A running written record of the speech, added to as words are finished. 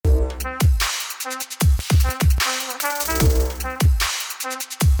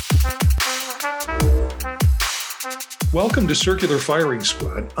Welcome to Circular Firing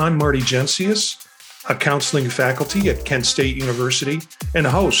Squad. I'm Marty Gensius, a counseling faculty at Kent State University and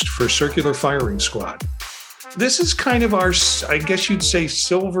host for Circular Firing Squad. This is kind of our, I guess you'd say,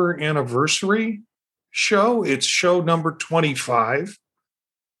 silver anniversary show. It's show number 25.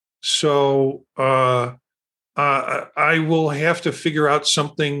 So I will have to figure out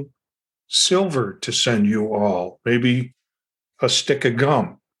something silver to send you all. Maybe a stick of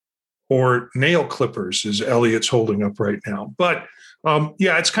gum or nail clippers, as Elliot's holding up right now. But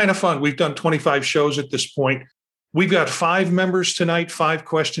yeah, it's kind of fun. We've done 25 shows at this point. We've got 5 members tonight, 5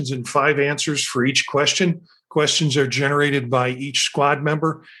 questions and 5 answers for each question. Questions are generated by each squad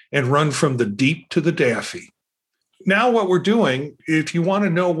member and run from the deep to the daffy. Now what we're doing, if you want to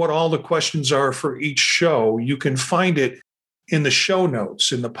know what all the questions are for each show, you can find it in the show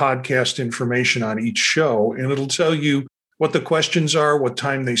notes, in the podcast information on each show, and it'll tell you what the questions are, what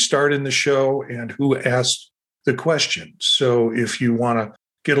time they start in the show, and who asked the question. So if you want to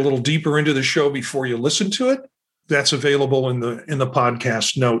get a little deeper into the show before you listen to it, that's available in the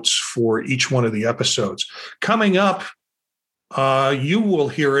podcast notes for each one of the episodes. Coming up, you will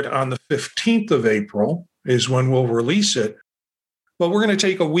hear it on the 15th of April is when we'll release it. But we're going to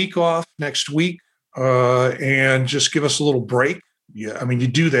take a week off next week and just give us a little break. Yeah, I mean, you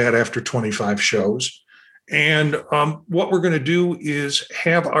do that after 25 shows. And what we're going to do is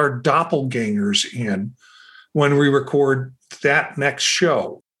have our doppelgangers in when we record that next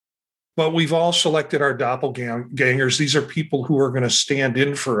show. But we've all selected our doppelgangers. These are people who are going to stand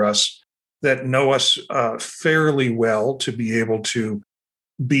in for us that know us fairly well to be able to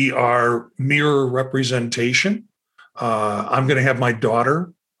be our mirror representation. I'm going to have my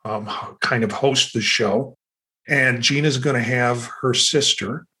daughter kind of host the show, and Gina's going to have her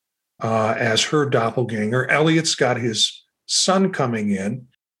sister as her doppelganger. Elliot's got his son coming in.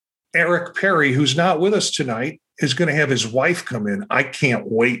 Eric Perry, who's not with us tonight, is going to have his wife come in. I can't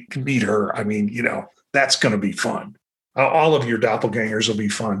wait to meet her. I mean, that's going to be fun. All of your doppelgangers will be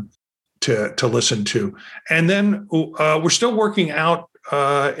fun to listen to. And then we're still working out,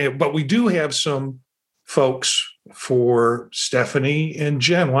 but we do have some folks for Stephanie and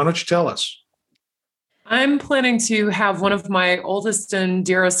Jen. Why don't you tell us? I'm planning to have one of my oldest and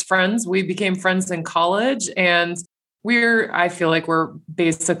dearest friends. We became friends in college, and I feel like we're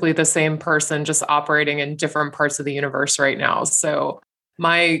basically the same person, just operating in different parts of the universe right now. So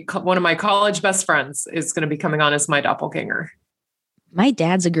one of my college best friends is going to be coming on as my doppelganger. My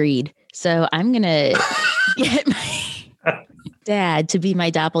dad's agreed. So I'm going to get my dad to be my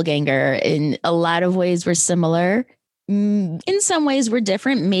doppelganger. In a lot of ways, we're similar. In some ways, we're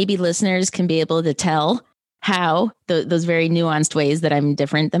different. Maybe listeners can be able to tell how those very nuanced ways that I'm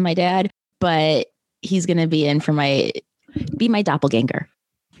different than my dad. But he's going to be in for be my doppelganger.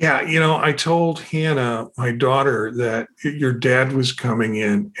 Yeah. I told Hannah, my daughter, that your dad was coming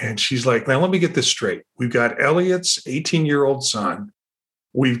in, and she's like, now let me get this straight. We've got Elliot's 18-year-old son.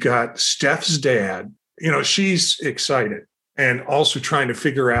 We've got Steph's dad. She's excited and also trying to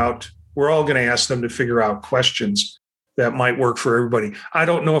figure out, we're all going to ask them to figure out questions that might work for everybody. I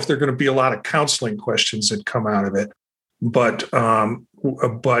don't know if there are going to be a lot of counseling questions that come out of it, but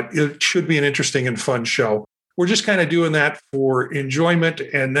it should be an interesting and fun show. We're just kind of doing that for enjoyment.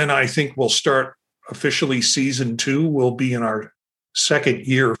 And then I think we'll start officially season 2. We'll be in our 2nd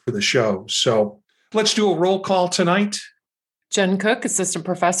year for the show. So let's do a roll call tonight. Jen Cook, Assistant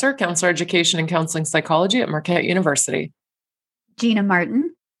Professor, Counselor Education and Counseling Psychology at Marquette University. Gina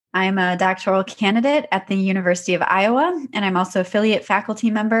Martin. I'm a doctoral candidate at the University of Iowa, and I'm also affiliate faculty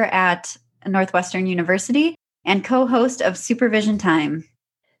member at Northwestern University and co-host of Supervision Time.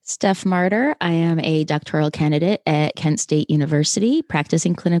 Steph Martyr. I am a doctoral candidate at Kent State University,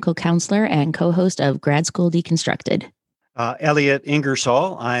 practicing clinical counselor and co-host of Grad School Deconstructed. Elliot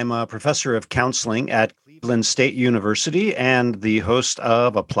Ingersoll. I'm a professor of counseling at Cleveland State University and the host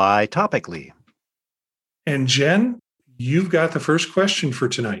of Apply Topically. And Jen, you've got the first question for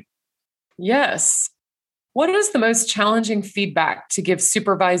tonight. Yes. What is the most challenging feedback to give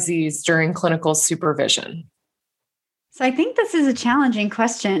supervisees during clinical supervision? So I think this is a challenging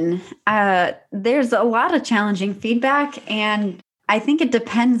question. There's a lot of challenging feedback, and I think it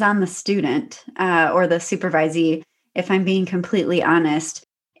depends on the student or the supervisee, if I'm being completely honest.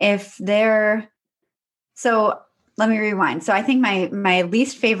 So let me rewind. So I think my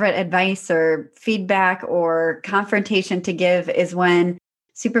least favorite advice or feedback or confrontation to give is when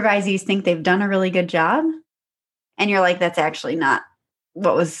supervisees think they've done a really good job, and you're like, that's actually not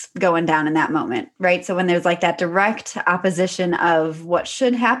what was going down in that moment, right? So when there's like that direct opposition of what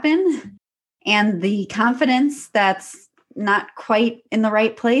should happen and the confidence that's not quite in the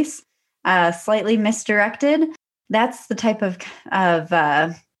right place, slightly misdirected, that's the type of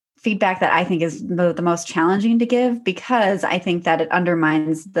feedback that I think is the most challenging to give, because I think that it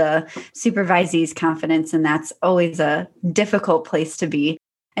undermines the supervisee's confidence, and that's always a difficult place to be.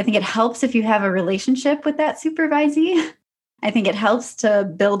 I think it helps if you have a relationship with that supervisee. I think it helps to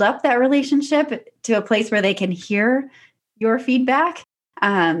build up that relationship to a place where they can hear your feedback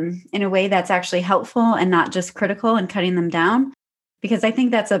in a way that's actually helpful and not just critical and cutting them down. Because I think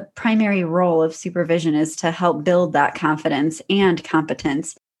that's a primary role of supervision, is to help build that confidence and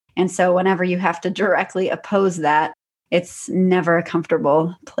competence. And so whenever you have to directly oppose that, it's never a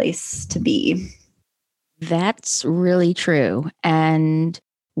comfortable place to be. That's really true. And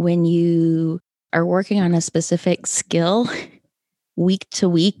when you are working on a specific skill, week to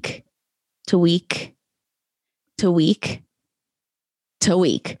week to week to week to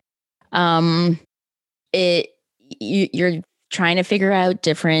week, you're trying to figure out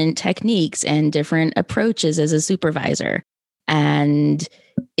different techniques and different approaches as a supervisor. And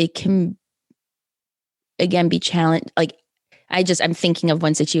it can, again, be challenged. Like, I'm thinking of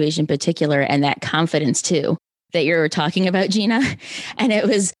one situation in particular, and that confidence too, that you're talking about, Gina. And it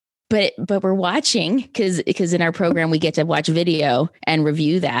was, but we're watching, because in our program, we get to watch video and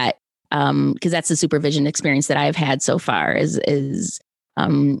review that. Because that's the supervision experience that I've had so far, is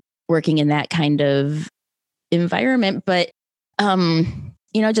working in that kind of environment. But,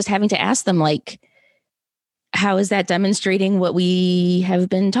 just having to ask them, like, how is that demonstrating what we have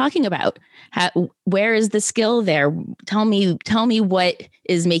been talking about? Where is the skill there? Tell me what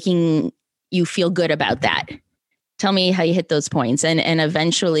is making you feel good about that. Tell me how you hit those points. And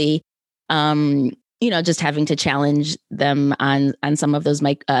eventually, just having to challenge them on some of those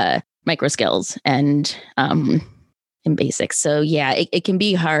micro skills and basics. So yeah, it can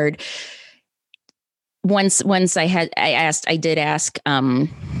be hard. Once I did ask,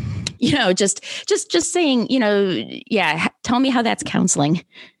 just saying, tell me how that's counseling.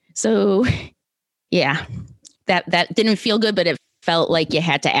 So yeah, that didn't feel good, but it felt like you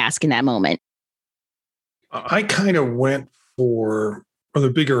had to ask in that moment. I kind of went for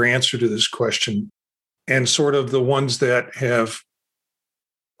the bigger answer to this question, and sort of the ones that have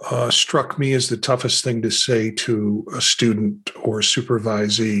struck me as the toughest thing to say to a student or a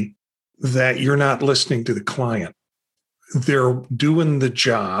supervisee, that you're not listening to the client. They're doing the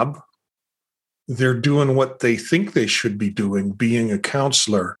job. They're doing what they think they should be doing, being a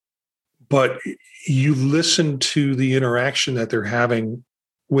counselor. But you listen to the interaction that they're having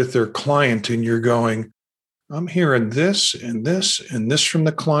with their client, and you're going, I'm hearing this and this and this from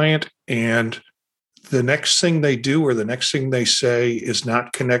the client, and the next thing they do or the next thing they say is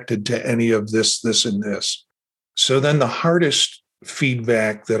not connected to any of this, this, and this. So then the hardest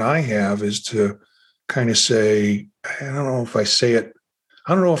feedback that I have is to kind of say, I don't know if I say it,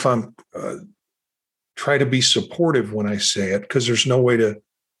 I don't know if I'm try to be supportive when I say it, because there's no way to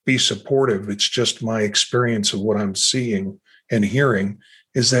be supportive. It's just my experience of what I'm seeing and hearing,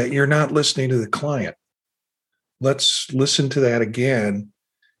 is that you're not listening to the client. Let's listen to that again,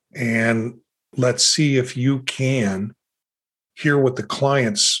 and let's see if you can hear what the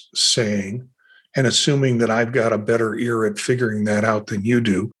client's saying, and assuming that I've got a better ear at figuring that out than you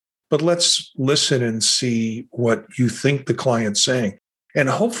do. But let's listen and see what you think the client's saying. And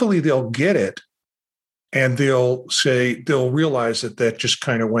hopefully they'll get it, and they'll realize that just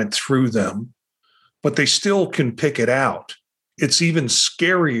kind of went through them, but they still can pick it out. It's even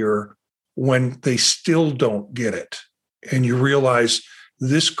scarier when they still don't get it, and you realize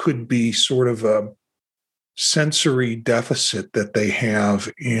this could be sort of a sensory deficit that they have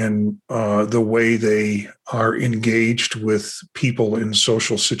in the way they are engaged with people in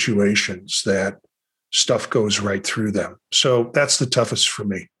social situations, that stuff goes right through them. So that's the toughest for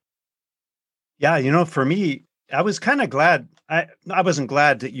me. Yeah, for me, I was kind of glad. I wasn't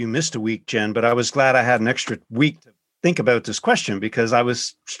glad that you missed a week, Jen, but I was glad I had an extra week to think about this question, because I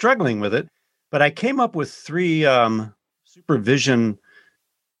was struggling with it. But I came up with 3 supervision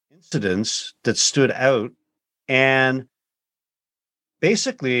incidents that stood out. And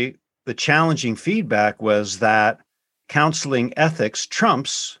basically, the challenging feedback was that counseling ethics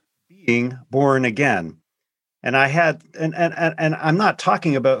trumps being born again. And I had, and I'm not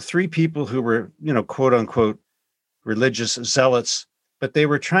talking about 3 people who were, quote unquote, religious zealots, but they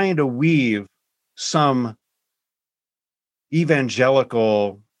were trying to weave some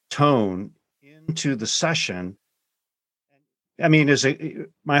evangelical tone into the session. I mean,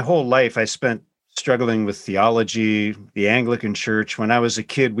 my whole life I spent struggling with theology, the Anglican Church. When I was a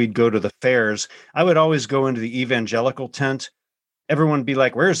kid, we'd go to the fairs. I would always go into the evangelical tent. Everyone would be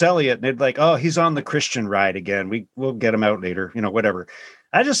like, "Where's Elliot?" And they'd be like, "Oh, he's on the Christian ride again. We'll get him out later," whatever.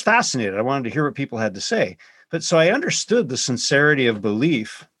 I just fascinated. I wanted to hear what people had to say. But so I understood the sincerity of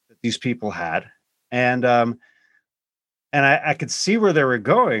belief that these people had. And I could see where they were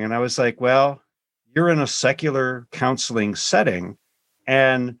going. And I was like, well, you're in a secular counseling setting.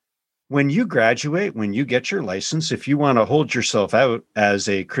 And when you graduate, when you get your license, if you want to hold yourself out as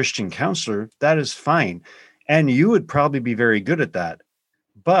a Christian counselor, that is fine. And you would probably be very good at that.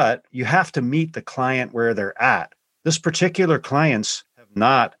 But you have to meet the client where they're at. This particular clients have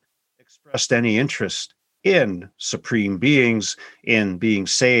not expressed any interest in supreme beings, in being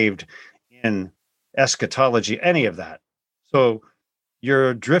saved, in eschatology, any of that. So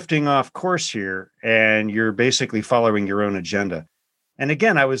you're drifting off course here, and you're basically following your own agenda. And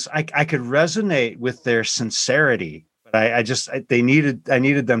again, I could resonate with their sincerity, but I needed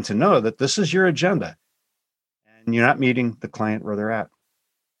them to know that this is your agenda, and you're not meeting the client where they're at.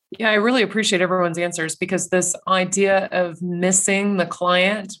 Yeah, I really appreciate everyone's answers, because this idea of missing the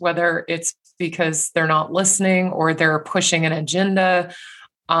client, whether it's because they're not listening or they're pushing an agenda,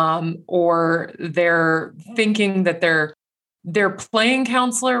 or they're thinking that they're playing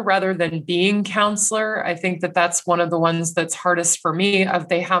counselor rather than being counselor. I think that that's one of the ones that's hardest for me. Of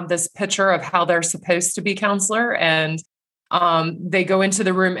they have this picture of how they're supposed to be counselor, and they go into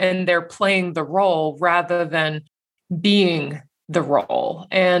the room and they're playing the role rather than being the role.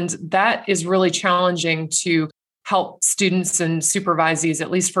 And that is really challenging to help students and supervisees, at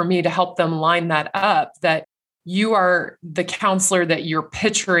least for me, to help them line that up, that you are the counselor that you're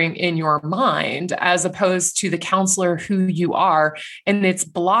picturing in your mind, as opposed to the counselor who you are. And it's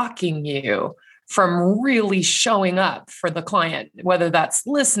blocking you from really showing up for the client, whether that's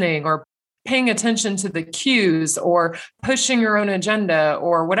listening or paying attention to the cues or pushing your own agenda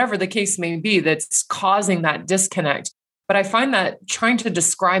or whatever the case may be that's causing that disconnect. But I find that trying to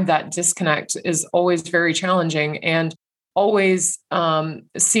describe that disconnect is always very challenging, and always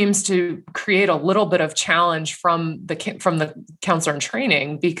seems to create a little bit of challenge from the counselor in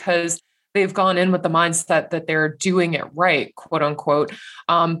training, because they've gone in with the mindset that they're doing it right, quote unquote.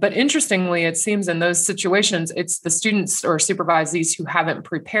 But interestingly, it seems in those situations, it's the students or supervisees who haven't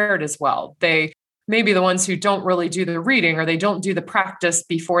prepared as well. They may be the ones who don't really do the reading, or they don't do the practice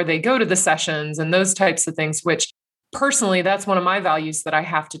before they go to the sessions and those types of things, which personally, that's one of my values that I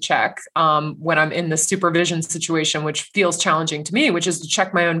have to check when I'm in the supervision situation, which feels challenging to me, which is to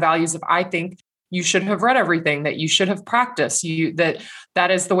check my own values. If I think you should have read everything, that you should have practiced,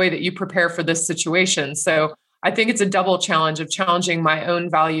 that is the way that you prepare for this situation. So I think it's a double challenge of challenging my own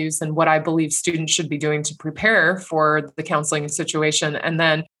values and what I believe students should be doing to prepare for the counseling situation. And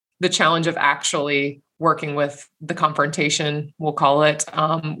then the challenge of actually working with the confrontation, we'll call it,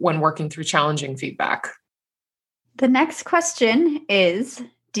 when working through challenging feedback. The next question is,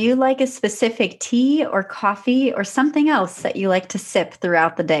 do you like a specific tea or coffee or something else that you like to sip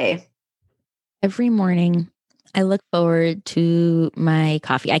throughout the day? Every morning, I look forward to my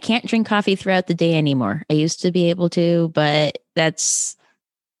coffee. I can't drink coffee throughout the day anymore. I used to be able to, but that's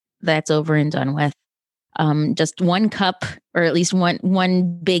over and done with. Just one cup, or at least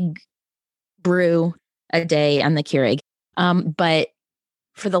one big brew a day on the Keurig. But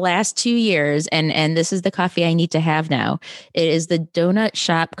for the last 2 years, and this is the coffee I need to have now, it is the Donut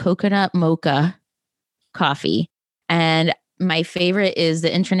Shop Coconut Mocha coffee. And my favorite is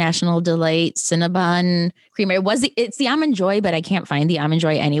the International Delight Cinnabon Creamer. It's the Almond Joy, but I can't find the Almond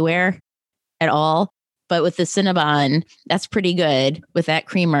Joy anywhere at all. But with the Cinnabon, that's pretty good with that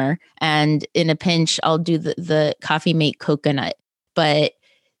creamer. And in a pinch, I'll do the Coffee Mate Coconut. But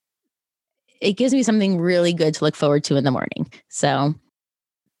it gives me something really good to look forward to in the morning. So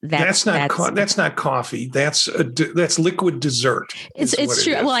that's not coffee. That's liquid dessert. It's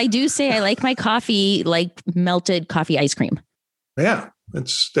true. Well, I do say I like my coffee like melted coffee ice cream. Yeah,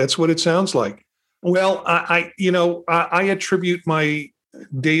 that's what it sounds like. Well, I attribute my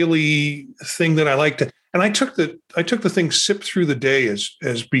daily thing that I like to, and I took the thing sip through the day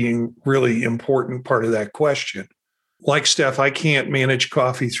as being really important part of that question. Like Steph, I can't manage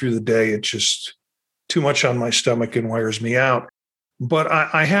coffee through the day. It's just too much on my stomach and wires me out. But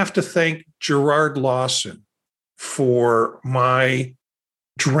I have to thank Gerard Lawson for my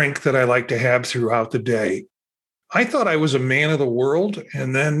drink that I like to have throughout the day. I thought I was a man of the world,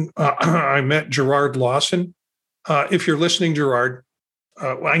 and then I met Gerard Lawson. If you're listening, Gerard,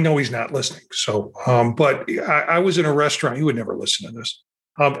 I know he's not listening. So, but I was in a restaurant. He would never listen to this.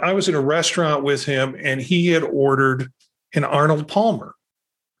 I was in a restaurant with him, and he had ordered an Arnold Palmer.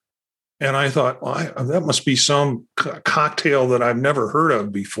 And I thought, well, that must be some cocktail that I've never heard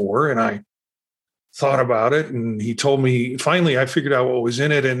of before. And I thought about it, and he told me, finally, I figured out what was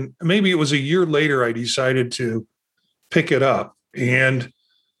in it. And maybe it was a year later, I decided to pick it up. And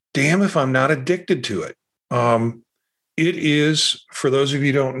damn if I'm not addicted to it. It is, for those of you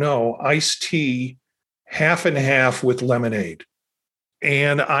who don't know, iced tea, half and half with lemonade.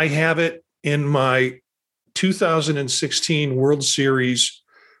 And I have it in my 2016 World Series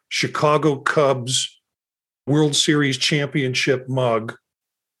Chicago Cubs World Series championship mug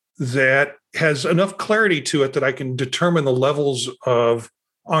that has enough clarity to it that I can determine the levels of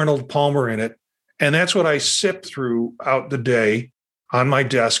Arnold Palmer in it. And that's what I sip throughout the day on my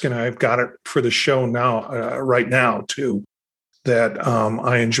desk. And I've got it for the show now, right now, too, that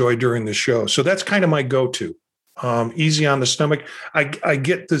I enjoy during the show. So that's kind of my go-to. Easy on the stomach. I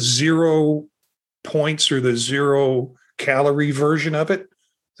get the 0 points or the 0 calorie version of it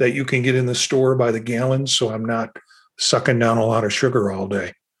that you can get in the store by the gallon. So I'm not sucking down a lot of sugar all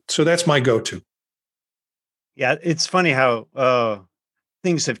day. So that's my go-to. Yeah, it's funny how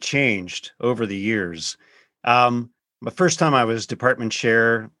things have changed over the years. The first time I was department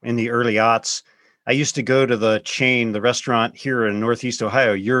chair in the early aughts, I used to go to the restaurant here in Northeast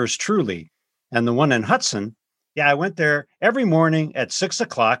Ohio, Yours Truly, and the one in Hudson. Yeah, I went there every morning at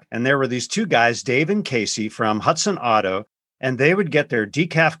 6:00, and there were these two guys, Dave and Casey from Hudson Auto, and they would get their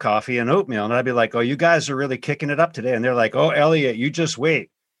decaf coffee and oatmeal. And I'd be like, oh, you guys are really kicking it up today. And they're like, oh, Elliot, you just wait.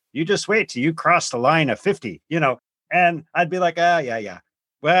 You just wait till you cross the line of 50, And I'd be like, yeah.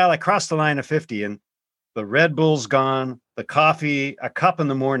 Well, I crossed the line of 50 and the Red Bull's gone, the coffee, a cup in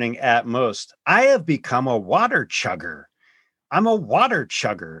the morning at most. I have become a water chugger. I'm a water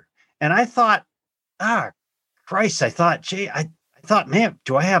chugger. And I thought, Christ, I thought, man,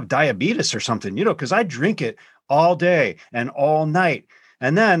 do I have diabetes or something? Because I drink it all day and all night.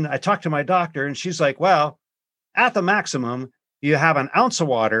 And then I talked to my doctor and she's like, well, at the maximum, you have an ounce of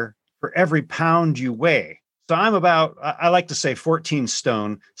water for every pound you weigh. So I'm about, I like to say 14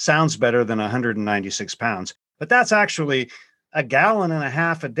 stone, sounds better than 196 pounds, but that's actually a gallon and a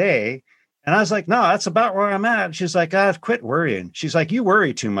half a day. And I was like, no, that's about where I'm at. She's like, quit worrying. She's like, you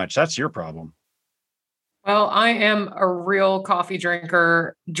worry too much. That's your problem. Well, I am a real coffee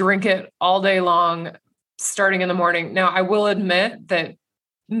drinker, drink it all day long, starting in the morning. Now, I will admit that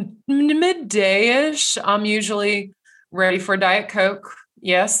midday-ish, I'm usually ready for Diet Coke.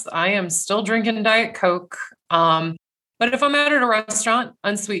 Yes, I am still drinking Diet Coke. But if I'm out at a restaurant,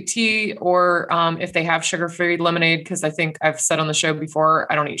 unsweet tea, or if they have sugar-free lemonade, because I think I've said on the show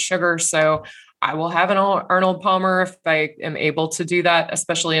before, I don't eat sugar. So I will have an Arnold Palmer if I am able to do that,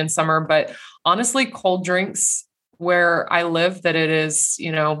 especially in summer. But honestly, cold drinks where I live, that it is,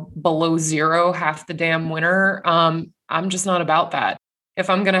 below 0 half the damn winter. I'm just not about that. If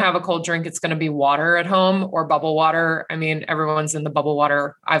I'm going to have a cold drink, it's going to be water at home or bubble water. I mean, everyone's in the bubble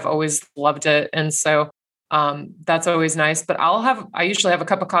water. I've always loved it. And so that's always nice, but I usually have a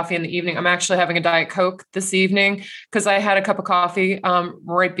cup of coffee in the evening. I'm actually having a Diet Coke this evening because I had a cup of coffee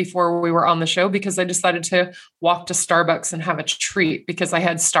right before we were on the show because I decided to walk to Starbucks and have a treat because I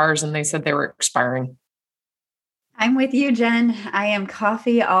had stars and they said they were expiring. I'm with you, Jen. I am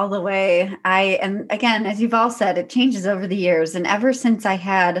coffee all the way. And again, as you've all said, it changes over the years. And ever since I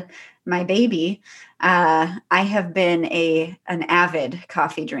had my baby, I have been an avid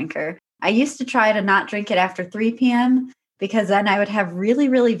coffee drinker. I used to try to not drink it after 3 p.m. because then I would have really,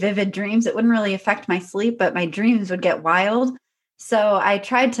 really vivid dreams. It wouldn't really affect my sleep, but my dreams would get wild. So I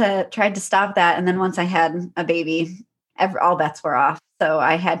tried to stop that. And then once I had a baby, all bets were off. So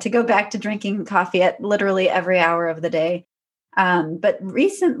I had to go back to drinking coffee at literally every hour of the day. But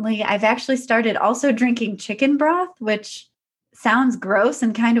recently, I've actually started also drinking chicken broth, which sounds gross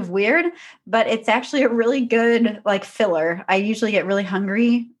and kind of weird, but it's actually a really good filler. I usually get really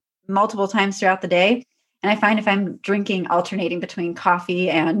hungry multiple times throughout the day. And I find if I'm alternating between coffee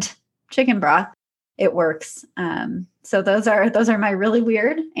and chicken broth, it works. So those are my really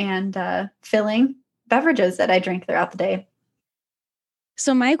weird and filling beverages that I drink throughout the day.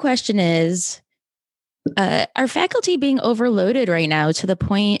 So my question is, are faculty being overloaded right now to the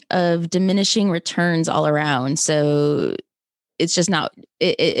point of diminishing returns all around? So it's just not,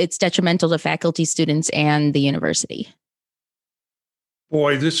 it's detrimental to faculty, students, and the university.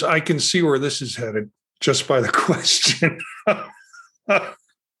 Boy, I can see where this is headed just by the question.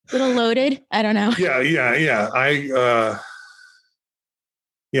 Little loaded. I don't know. Yeah.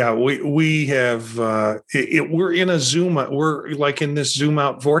 We have, we're in a we're like in this zoom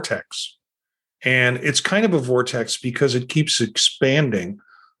out vortex, and it's kind of a vortex because it keeps expanding,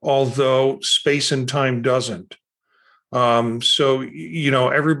 although space and time doesn't. So,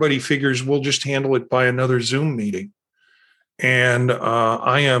 everybody figures we'll just handle it by another Zoom meeting. And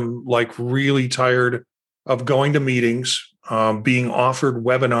I am really tired of going to meetings, being offered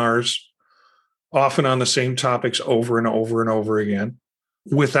webinars, often on the same topics over and over and over again,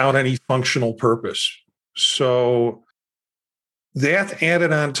 without any functional purpose. So that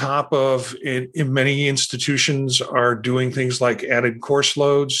added on top of it, in many institutions are doing things like added course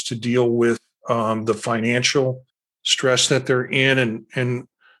loads to deal with the financial stress that they're in. And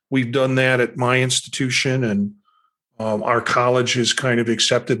we've done that at my institution, and our college has kind of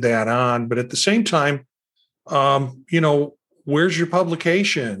accepted that on. But at the same time, where's your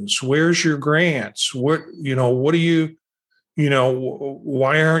publications? Where's your grants? What do you,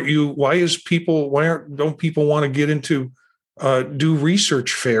 don't people want to get into do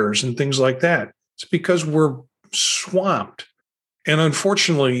research fairs and things like that? It's because we're swamped. And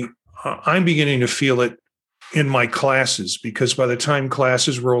unfortunately, I'm beginning to feel it in my classes, because by the time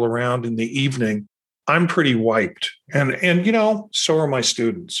classes roll around in the evening, I'm pretty wiped. And so are my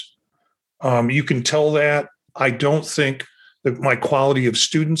students. You can tell that. I don't think that my quality of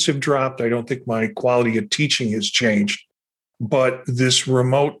students have dropped. I don't think my quality of teaching has changed. But this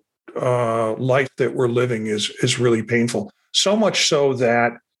remote life that we're living is really painful. So much so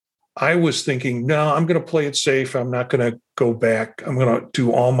that I was thinking, no, I'm going to play it safe. I'm not going to go back. I'm going to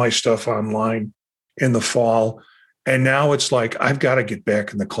do all my stuff online in the fall. And now it's like, I've got to get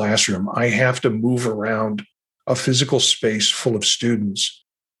back in the classroom. I have to move around a physical space full of students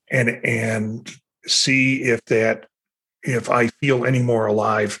and see if I feel any more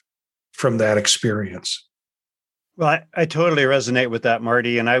alive from that experience. Well, I totally resonate with that,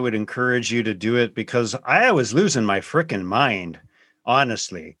 Marty, and I would encourage you to do it, because I was losing my frickin' mind,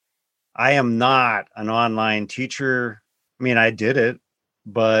 honestly. I am not an online teacher. I mean, I did it,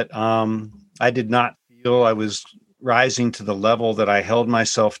 but I did not feel I was rising to the level that I held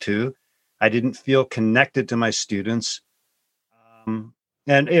myself to. I didn't feel connected to my students. So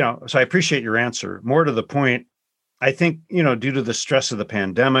I appreciate your answer. More to the point, I think, due to the stress of the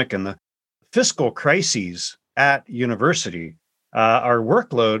pandemic and the fiscal crises at university, our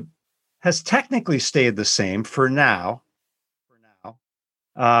workload has technically stayed the same for now.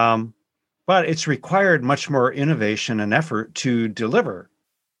 But it's required much more innovation and effort to deliver.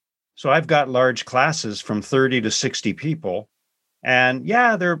 So I've got large classes from 30 to 60 people, and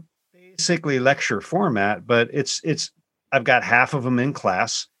they're basically lecture format, but I've got half of them in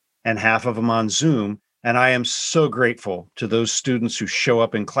class and half of them on Zoom. And I am so grateful to those students who show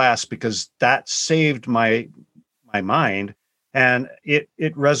up in class, because that saved my mind, and it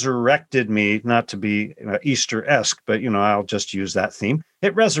resurrected me, not to be Easter-esque, but I'll just use that theme.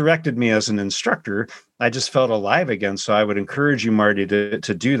 It resurrected me as an instructor. I just felt alive again. So I would encourage you, Marty, to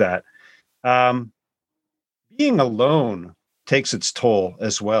do that. Being alone takes its toll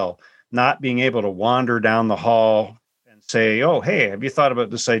as well. Not being able to wander down the hall and say, "Oh, hey, have you thought about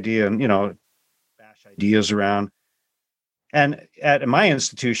this idea?" And bash ideas around. And at my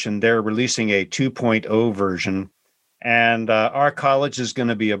institution, they're releasing a 2.0 version, and our college is going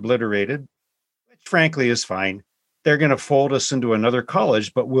to be obliterated, which frankly is fine. They're going to fold us into another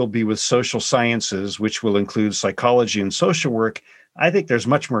college, but we'll be with social sciences, which will include psychology and social work. I think there's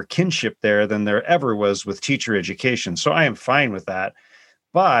much more kinship there than there ever was with teacher education. So I am fine with that.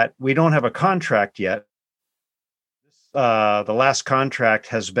 But we don't have a contract yet. The last contract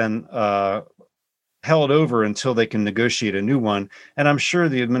has been held over until they can negotiate a new one. And I'm sure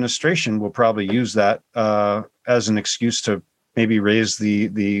the administration will probably use that as an excuse to maybe raise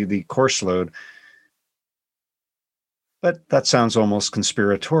the course load. But that sounds almost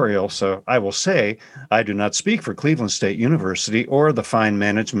conspiratorial. So I will say, I do not speak for Cleveland State University or the fine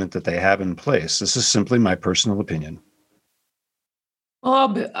management that they have in place. This is simply my personal opinion. Well,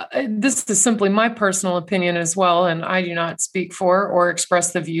 this is simply my personal opinion as well, and I do not speak for or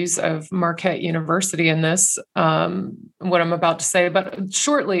express the views of Marquette University in this, what I'm about to say. But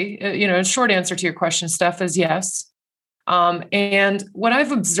shortly, short answer to your question, Steph, is yes. And what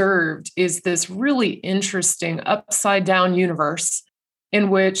I've observed is this really interesting upside down universe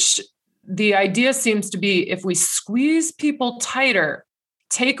in which the idea seems to be, if we squeeze people tighter,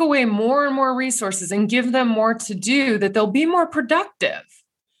 take away more and more resources and give them more to do, that they'll be more productive.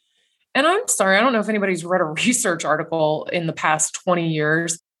 And I'm sorry, I don't know if anybody's read a research article in the past 20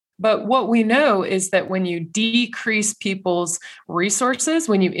 years, but what we know is that when you decrease people's resources,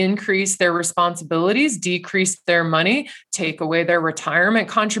 when you increase their responsibilities, decrease their money, take away their retirement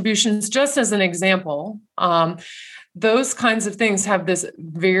contributions, just as an example, those kinds of things have this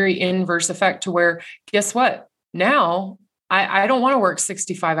very inverse effect to where, guess what? Now, I don't want to work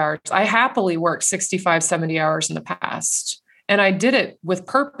 65 hours. I happily worked 65, 70 hours in the past. And I did it with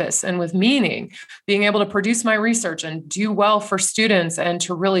purpose and with meaning, being able to produce my research and do well for students and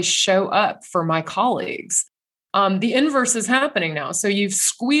to really show up for my colleagues. The inverse is happening now. So you've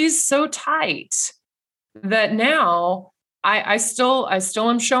squeezed so tight that now I still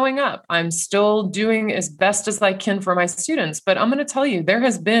am showing up. I'm still doing as best as I can for my students. But I'm going to tell you, there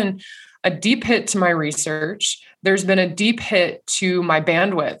has been a deep hit to my research. There's been a deep hit to my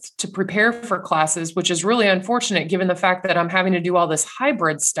bandwidth to prepare for classes, which is really unfortunate given the fact that I'm having to do all this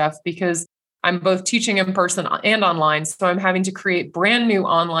hybrid stuff because I'm both teaching in person and online. So I'm having to create brand new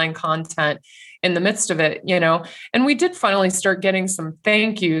online content in the midst of it, and we did finally start getting some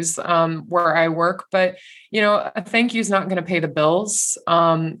thank yous where I work, but, a thank you is not going to pay the bills.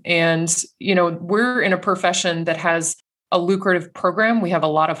 And, we're in a profession that has a lucrative program. We have a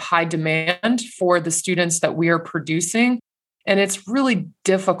lot of high demand for the students that we are producing. And it's really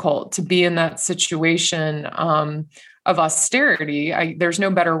difficult to be in that situation of austerity. There's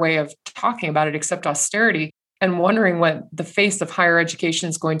no better way of talking about it except austerity, and wondering what the face of higher education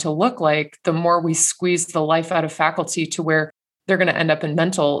is going to look like the more we squeeze the life out of faculty to where they're going to end up in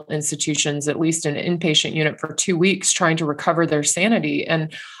mental institutions, at least in an inpatient unit for 2 weeks, trying to recover their sanity.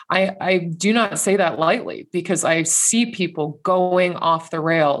 And I do not say that lightly, because I see people going off the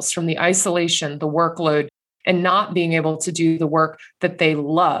rails from the isolation, the workload, and not being able to do the work that they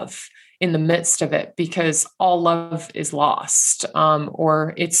love in the midst of it, because all love is lost,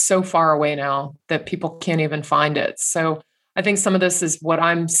 or it's so far away now that people can't even find it. So I think some of this is what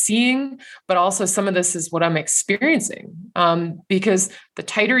I'm seeing, but also some of this is what I'm experiencing, because the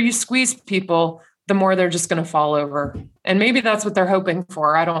tighter you squeeze people, the more they're just going to fall over. And maybe that's what they're hoping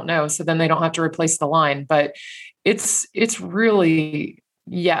for. I don't know. So then they don't have to replace the line. But it's really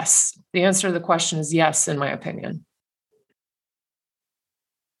yes. The answer to the question is yes, in my opinion.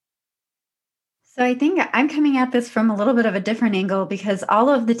 So I think I'm coming at this from a little bit of a different angle, because all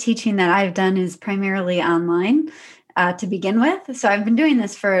of the teaching that I've done is primarily online to begin with. So I've been doing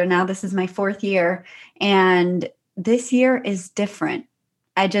this this is my 4th year, and this year is different.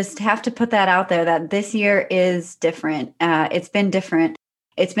 I just have to put that out there, that this year is different. It's been different.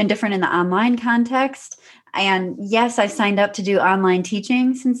 It's been different in the online context. And yes, I signed up to do online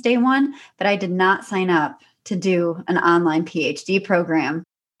teaching since day one, but I did not sign up to do an online PhD program.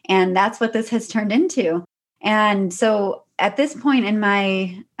 And that's what this has turned into. And so at this point in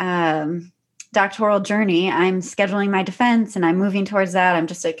my doctoral journey, I'm scheduling my defense and I'm moving towards that. I'm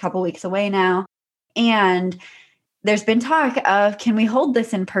just a couple weeks away now. And there's been talk of, can we hold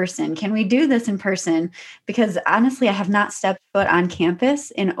this in person? Can we do this in person? Because honestly, I have not stepped foot on campus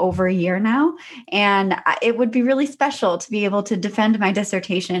in over a year now. And it would be really special to be able to defend my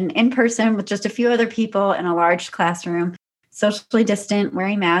dissertation in person with just a few other people in a large classroom, socially distant,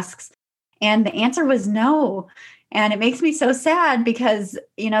 wearing masks. And the answer was no. And it makes me so sad because,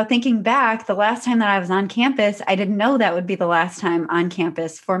 thinking back, the last time that I was on campus, I didn't know that would be the last time on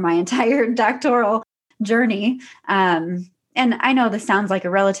campus for my entire doctoral journey. And I know this sounds like a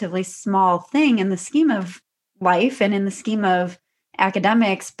relatively small thing in the scheme of life and in the scheme of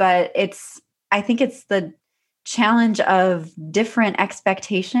academics, but I think it's the challenge of different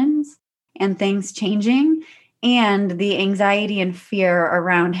expectations and things changing, and the anxiety and fear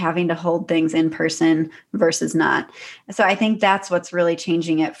around having to hold things in person versus not. So I think that's what's really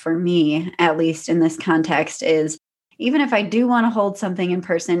changing it for me, at least in this context, is even if I do want to hold something in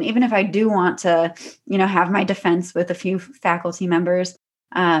person, even if I do want to, have my defense with a few faculty members,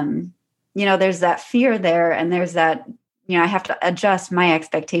 there's that fear there. And there's that, I have to adjust my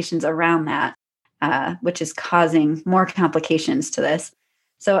expectations around that, which is causing more complications to this.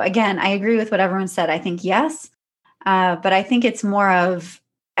 So again, I agree with what everyone said. I think yes, but I think it's more of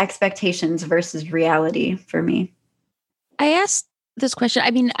expectations versus reality for me. I asked this question.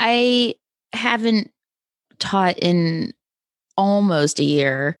 I mean, I haven't taught in almost a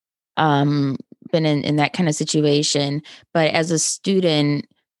year, been in that kind of situation. But as a student,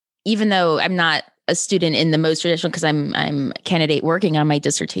 even though I'm not a student in the most traditional, because I'm a candidate working on my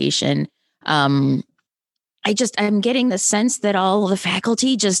dissertation, I'm getting the sense that all the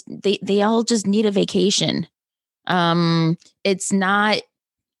faculty they all just need a vacation. It's not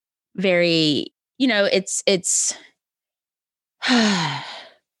very, it's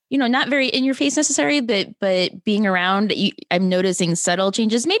not very in your face necessarily, but being around, I'm noticing subtle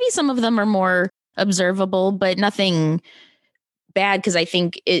changes. Maybe some of them are more observable, but nothing bad, because I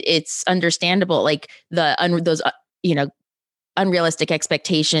think it's understandable. Like those unrealistic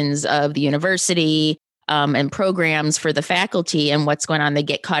expectations of the university and programs for the faculty and what's going on. They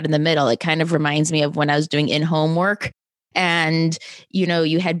get caught in the middle. It kind of reminds me of when I was doing in-home work. And,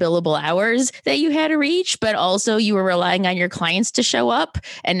 you had billable hours that you had to reach, but also you were relying on your clients to show up.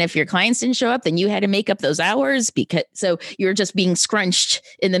 And if your clients didn't show up, then you had to make up those hours, so you're just being scrunched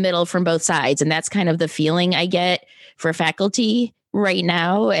in the middle from both sides. And that's kind of the feeling I get for faculty right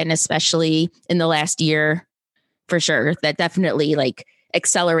now. And especially in the last year for sure. That definitely like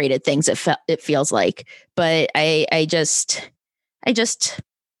accelerated things. It feels like, but I just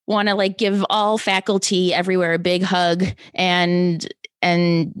want to like give all faculty everywhere a big hug, and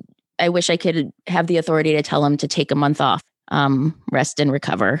I wish I could have the authority to tell them to take a month off, rest and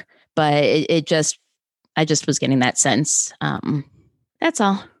recover. But I just was getting that sense. That's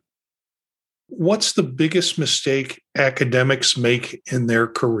all. What's the biggest mistake academics make in their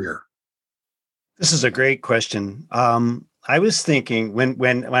career? This is a great question. I was thinking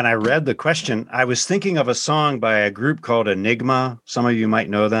when I read the question, I was thinking of a song by a group called Enigma. Some of you might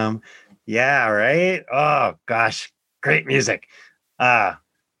know them. Yeah, right? Oh, gosh. Great music.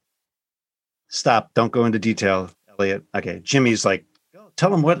 Stop. Don't go into detail, Elliot. Okay. Jimmy's like,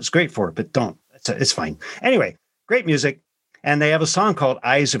 tell them what it's great for, but don't. It's fine. Anyway, great music. And they have a song called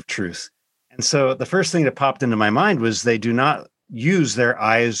Eyes of Truth. And so the first thing that popped into my mind was they do not use their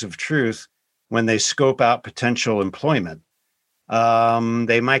eyes of truth when they scope out potential employment.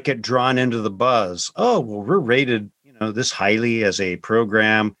 They might get drawn into the buzz. Oh, well, we're rated, this highly as a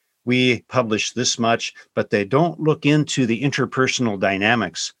program. We publish this much, but they don't look into the interpersonal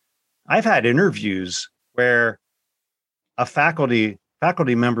dynamics. I've had interviews where faculty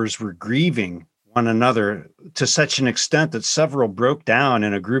members were grieving one another to such an extent that several broke down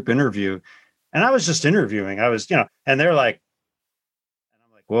in a group interview. And I was just interviewing. I was, and they're like, and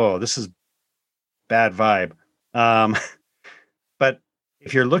I'm like, whoa, this is bad vibe. But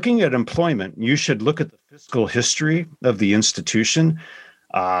if you're looking at employment, you should look at the fiscal history of the institution.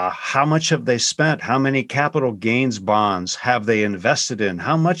 How much have they spent? How many capital gains bonds have they invested in?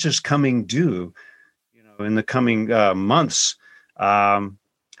 How much is coming due, in the coming months?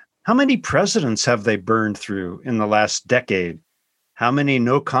 How many presidents have they burned through in the last decade? How many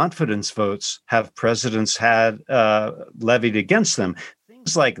no confidence votes have presidents had levied against them?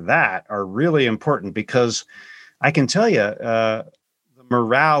 Things like that are really important because I can tell you, the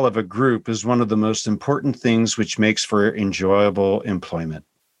morale of a group is one of the most important things which makes for enjoyable employment.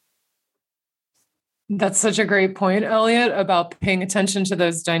 That's such a great point, Elliot, about paying attention to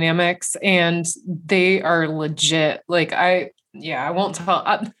those dynamics. And they are legit. Like I won't tell.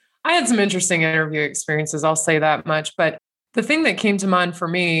 I had some interesting interview experiences. I'll say that much. But the thing that came to mind for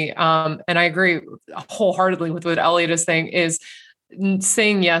me, and I agree wholeheartedly with what Elliot is saying, is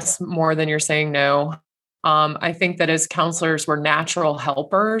saying yes more than you're saying no. I think that as counselors, we're natural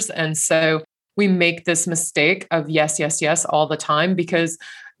helpers. And so we make this mistake of yes, yes, yes all the time because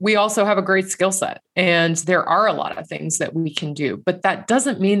we also have a great skill set and there are a lot of things that we can do, but that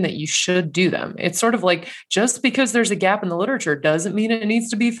doesn't mean that you should do them. It's sort of like just because there's a gap in the literature doesn't mean it needs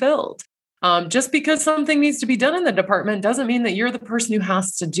to be filled. Just because something needs to be done in the department doesn't mean that you're the person who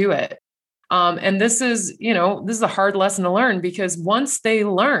has to do it. And this is a hard lesson to learn because once they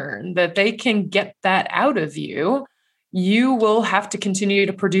learn that they can get that out of you, you will have to continue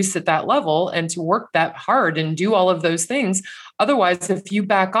to produce at that level and to work that hard and do all of those things. Otherwise, if you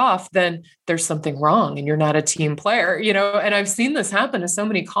back off, then there's something wrong and you're not a team player, and I've seen this happen to so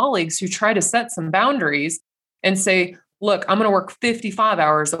many colleagues who try to set some boundaries and say, look, I'm going to work 55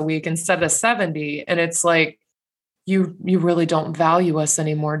 hours a week instead of 70. And it's like, you really don't value us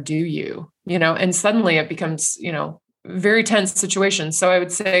anymore, do you? And suddenly it becomes, very tense situation. So I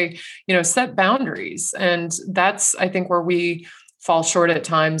would say, set boundaries. And that's, I think, where we fall short at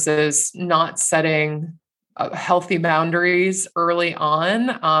times is not setting healthy boundaries early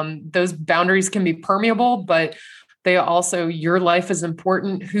on. Those boundaries can be permeable, but they also, your life is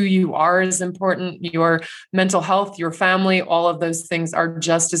important. Who you are is important. Your mental health, your family, all of those things are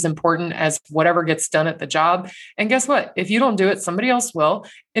just as important as whatever gets done at the job. And guess what? If you don't do it, somebody else will.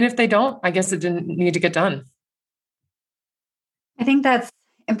 And if they don't, I guess it didn't need to get done. I think that's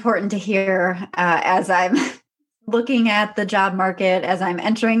important to hear as I'm looking at the job market, as I'm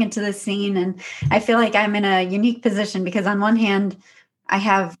entering into the scene. And I feel like I'm in a unique position because on one hand, I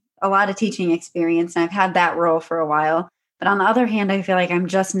have a lot of teaching experience and I've had that role for a while. But on the other hand, I feel like I'm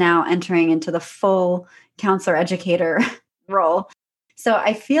just now entering into the full counselor educator role. So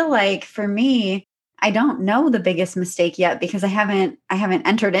I feel like for me, I don't know the biggest mistake yet because I haven't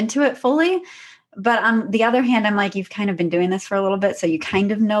entered into it fully. But on the other hand, I'm like, you've kind of been doing this for a little bit, so you kind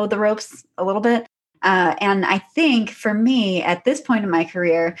of know the ropes a little bit. And I think for me, at this point in my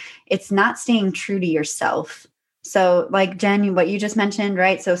career, it's not staying true to yourself. So like Jen, what you just mentioned,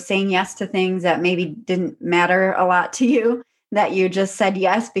 right? So saying yes to things that maybe didn't matter a lot to you, that you just said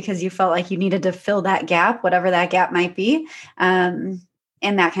yes because you felt like you needed to fill that gap, whatever that gap might be, and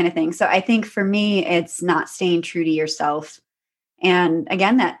that kind of thing. So I think for me, it's not staying true to yourself. And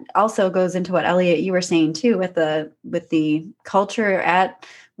again, that also goes into what Elliot, you were saying too, with the culture at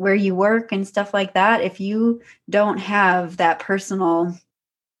where you work and stuff like that, if you don't have that personal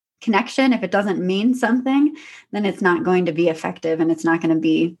connection, if it doesn't mean something, then it's not going to be effective and it's not going to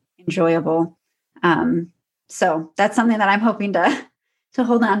be enjoyable. So that's something that I'm hoping to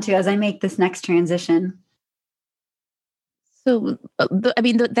hold on to as I make this next transition. So, I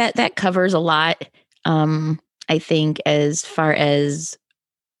mean, that covers a lot. I think as far as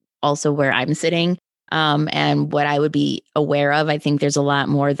also where I'm sitting, and what I would be aware of, I think there's a lot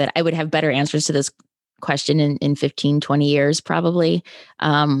more that I would have better answers to this question in 15, 20 years, probably,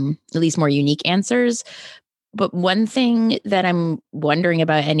 at least more unique answers. But one thing that I'm wondering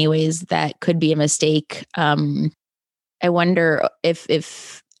about anyways, that could be a mistake. I wonder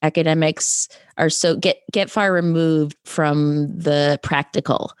if academics are get far removed from the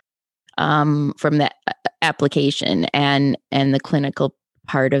practical, from the application and the clinical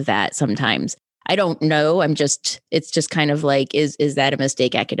part of that sometimes. I don't know. It's just kind of like, is that a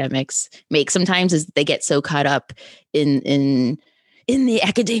mistake academics make sometimes, is they get so caught up in the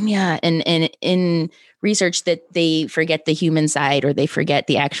academia and in research that they forget the human side, or they forget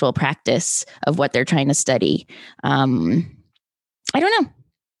the actual practice of what they're trying to study. I don't know,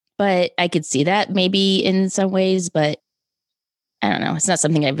 but I could see that maybe in some ways, but I don't know. It's not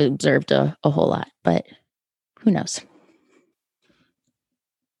something I've observed a whole lot, but who knows?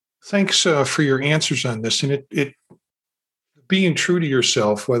 Thanks for your answers on this. And it being true to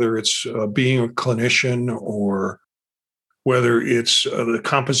yourself, whether it's being a clinician or whether it's the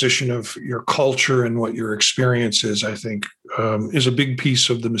composition of your culture and what your experience is, I think is a big piece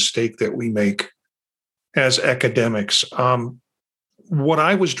of the mistake that we make as academics. What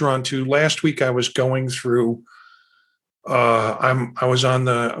I was drawn to last week, I was going through. I was on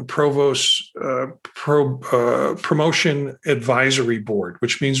the provost promotion advisory board,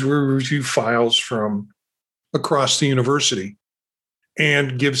 which means we review files from across the university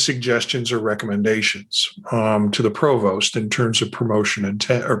and give suggestions or recommendations to the provost in terms of promotion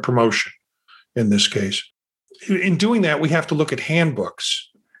or promotion in this case. In doing that, we have to look at handbooks.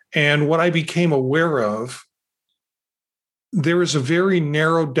 And what I became aware of, there is a very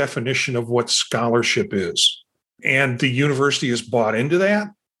narrow definition of what scholarship is. And the university has bought into that.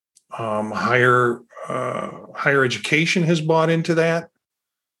 Higher education has bought into that.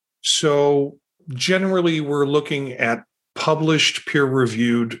 So generally, we're looking at published,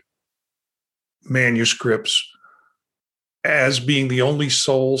 peer-reviewed manuscripts as being the only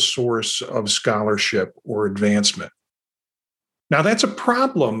sole source of scholarship or advancement. Now, that's a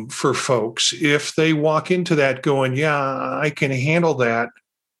problem for folks if they walk into that going, yeah, I can handle that.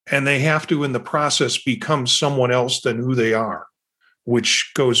 And they have to, in the process, become someone else than who they are,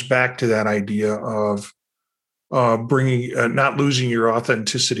 which goes back to that idea of bringing, not losing your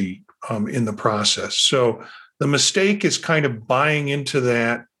authenticity in the process. So the mistake is kind of buying into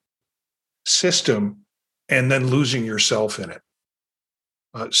that system and then losing yourself in it.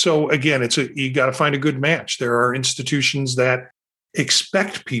 So again, you got to find a good match. There are institutions that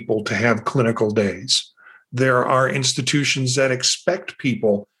expect people to have clinical days. There are institutions that expect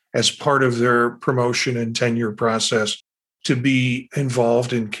people as part of their promotion and tenure process to be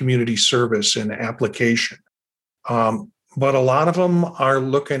involved in community service and application. But a lot of them are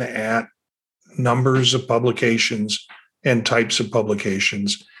looking at numbers of publications and types of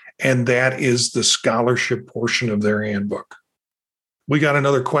publications, and that is the scholarship portion of their handbook. We got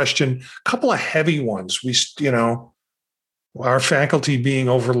another question, a couple of heavy ones. Our faculty being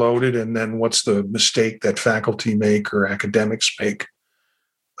overloaded, and then what's the mistake that faculty make or academics make?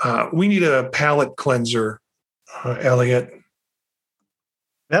 We need a palate cleanser, Elliot.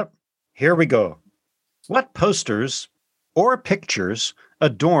 Yep, here we go. What posters or pictures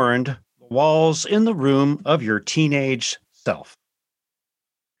adorned the walls in the room of your teenage self?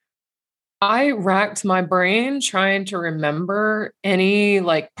 I racked my brain trying to remember any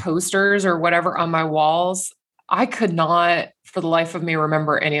posters or whatever on my walls. I could not, for the life of me,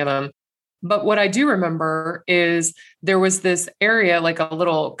 remember any of them. But what I do remember is there was this area, like a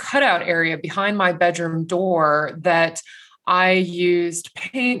little cutout area behind my bedroom door, that I used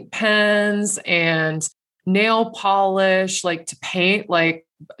paint pens and nail polish, to paint,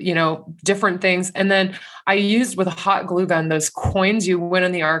 different things. And then I used with a hot glue gun, those coins you win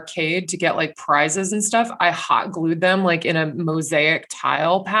in the arcade to get prizes and stuff. I hot glued them in a mosaic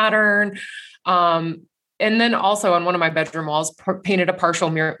tile pattern. And then also on one of my bedroom walls, painted a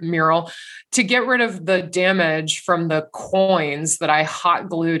partial mural to get rid of the damage from the coins that I hot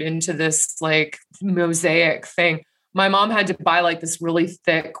glued into this mosaic thing. my mom had to buy like this really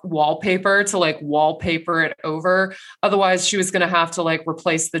thick wallpaper to like wallpaper it over. Otherwise she was going to have to like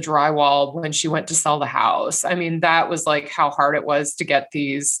replace the drywall when she went to sell the house. I mean, that was like how hard it was to get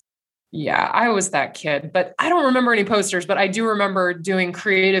these. Yeah, I was that kid, but I don't remember any posters, but I do remember doing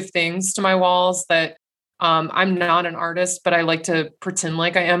creative things to my walls that I'm not an artist, but I like to pretend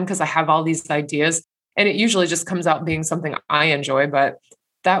like I am because I have all these ideas, and it usually just comes out being something I enjoy. But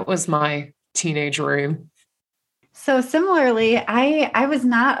that was my teenage room. So similarly, I was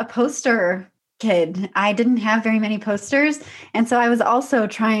not a poster kid. I didn't have very many posters. And so I was also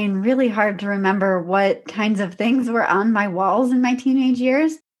trying really hard to remember what kinds of things were on my walls in my teenage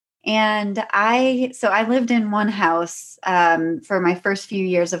years. And I lived in one house for my first few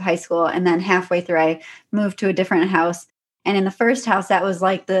years of high school. And then halfway through, I moved to a different house. And in the first house, that was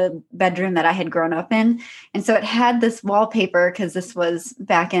like the bedroom that I had grown up in. And so it had this wallpaper, because this was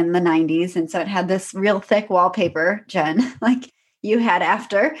back in the 90s. And so it had this real thick wallpaper, Jen, like you had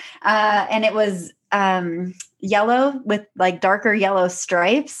after. And it was yellow with like darker yellow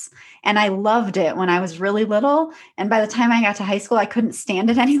stripes. And I loved it when I was really little. And by the time I got to high school, I couldn't stand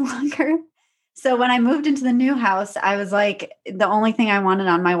it any longer. So when I moved into the new house, I was like, the only thing I wanted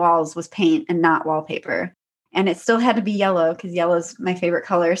on my walls was paint and not wallpaper. And it still had to be yellow because yellow is my favorite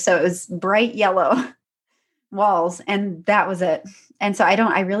color. So it was bright yellow walls, and that was it. And so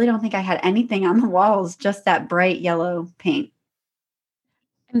I really don't think I had anything on the walls, just that bright yellow paint.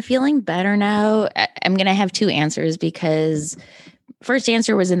 I'm feeling better now. I'm going to have two answers, because first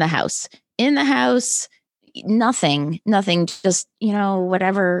answer was in the house. In the house, nothing, just,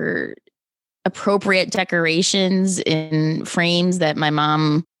 whatever appropriate decorations in frames that my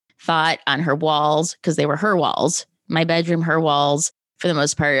mom thought on her walls, because they were her walls, my bedroom, her walls for the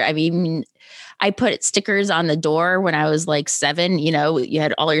most part. I mean, I put stickers on the door when I was like 7, you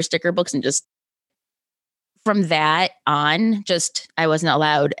had all your sticker books, and just from that on, I wasn't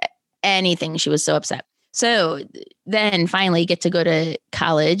allowed anything. She was so upset. So then finally get to go to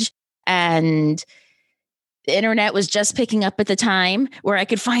college, and the internet was just picking up at the time where I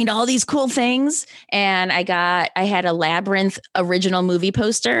could find all these cool things. And I had a Labyrinth original movie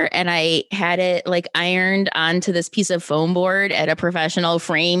poster, and I had it like ironed onto this piece of foam board at a professional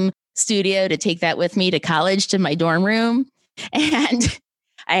frame studio to take that with me to college, to my dorm room. And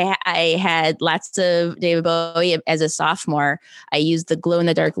I had lots of David Bowie. As a sophomore, I used the glow in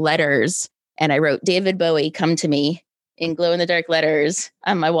the dark letters, and I wrote David Bowie, come to me, in glow in the dark letters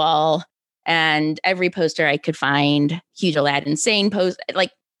on my wall. And every poster I could find, huge Aladdin Sane post,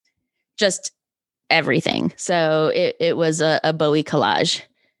 like just everything. So it was a Bowie collage,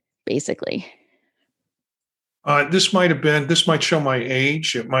 basically. This might show my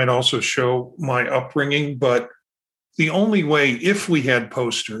age. It might also show my upbringing, but the only way, if we had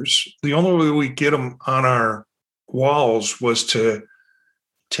posters, the only way we get them on our walls was to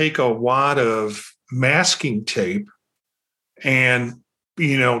take a wad of masking tape and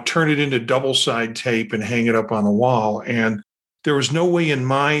turn it into double-side tape and hang it up on the wall. And there was no way in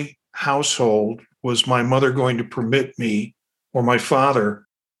my household was my mother going to permit me, or my father,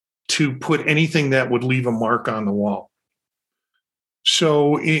 to put anything that would leave a mark on the wall.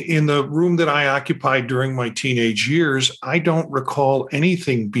 So in the room that I occupied during my teenage years, I don't recall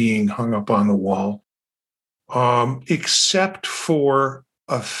anything being hung up on the wall, except for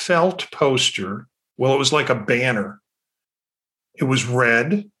a felt poster. Well, it was like a banner. It was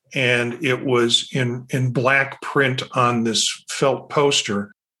red, and it was in black print on this felt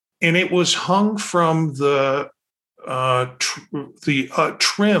poster, and it was hung from the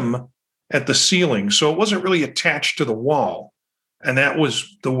trim at the ceiling, so it wasn't really attached to the wall, and that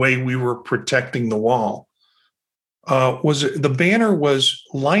was the way we were protecting the wall. The banner was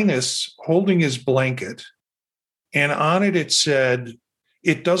Linus holding his blanket, and on it said,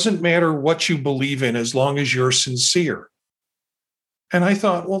 "It doesn't matter what you believe in as long as you're sincere." And I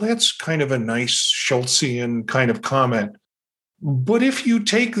thought, well, that's kind of a nice Schultzian kind of comment. But if you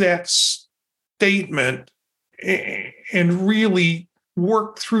take that statement and really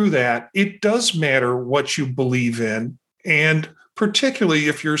work through that, it does matter what you believe in, and particularly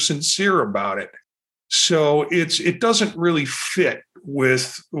if you're sincere about it. So it doesn't really fit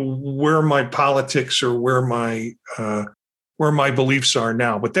with where my politics or where my beliefs are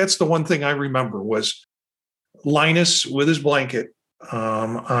now. But that's the one thing I remember was Linus with his blanket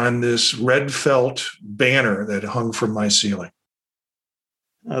on this red felt banner that hung from my ceiling.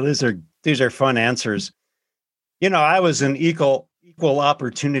 Oh, these are fun answers. I was an equal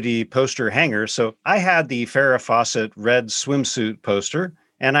opportunity poster hanger. So I had the Farrah Fawcett red swimsuit poster,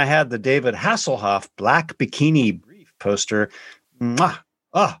 and I had the David Hasselhoff black bikini brief poster. Mwah!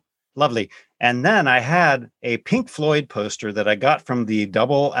 Oh, Lovely. And then I had a Pink Floyd poster that I got from the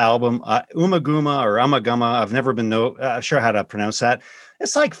double album Umaguma or Amagama. I've never been sure how to pronounce that.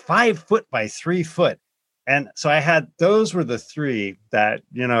 It's like 5 foot by 3 foot. And so I had, those were the three that,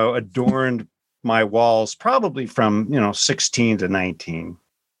 adorned my walls probably from, 16 to 19.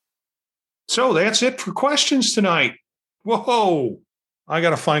 So that's it for questions tonight. Whoa. I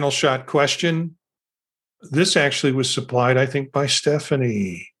got a final shot question. This actually was supplied, I think, by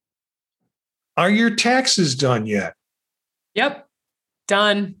Stephanie. Are your taxes done yet? Yep.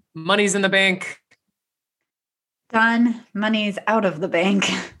 Done. Money's in the bank. Done. Money's out of the bank.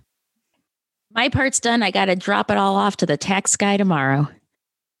 My part's done. I got to drop it all off to the tax guy tomorrow.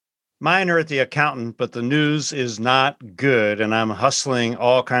 Mine are at the accountant, but the news is not good, and I'm hustling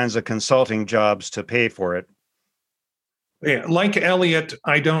all kinds of consulting jobs to pay for it. Yeah, like Elliot,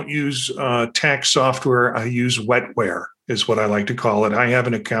 I don't use tax software. I use wetware, is what I like to call it. I have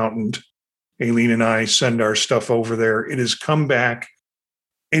an accountant. Aileen and I send our stuff over there. It has come back.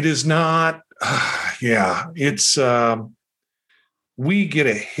 It is not, we get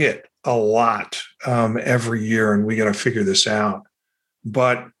a hit a lot every year, and we got to figure this out.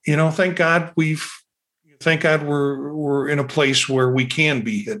 But, thank God we're in a place where we can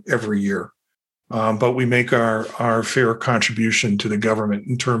be hit every year. But we make our fair contribution to the government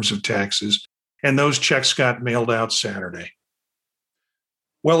in terms of taxes. And those checks got mailed out Saturday.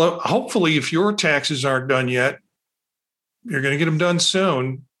 Well, hopefully, if your taxes aren't done yet, you're going to get them done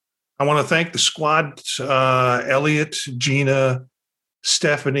soon. I want to thank the squad, Elliot, Gina,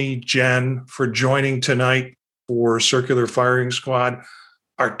 Stephanie, Jen, for joining tonight for Circular Firing Squad,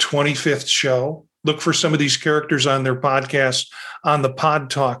 our 25th show. Look for some of these characters on their podcast on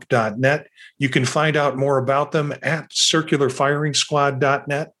thepodtalk.net. You can find out more about them at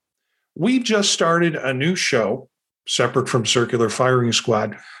circularfiringsquad.net. We've just started a new show, separate from Circular Firing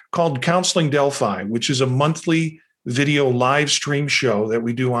Squad, called Counseling Delphi, which is a monthly video live stream show that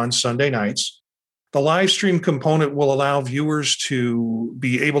we do on Sunday nights. The live stream component will allow viewers to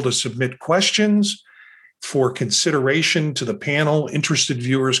be able to submit questions for consideration to the panel. Interested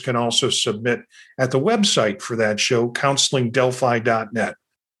viewers can also submit at the website for that show, counselingdelphi.net.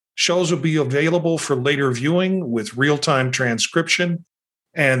 Shows will be available for later viewing with real-time transcription,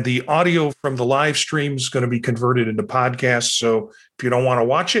 and the audio from the live stream is going to be converted into podcasts. So if you don't want to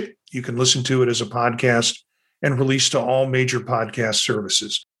watch it, you can listen to it as a podcast and released to all major podcast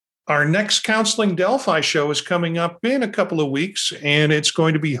services. Our next Counseling Delphi show is coming up in a couple of weeks, and it's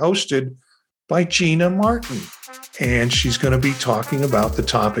going to be hosted by Gina Martin. And she's going to be talking about the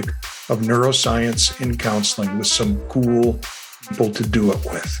topic of neuroscience in counseling with some cool people to do it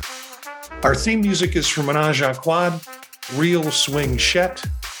with. Our theme music is from Menage a Quad, Real Swing Shet.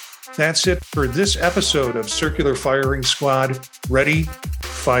 That's it for this episode of Circular Firing Squad. Ready,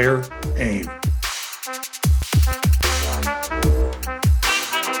 fire, aim.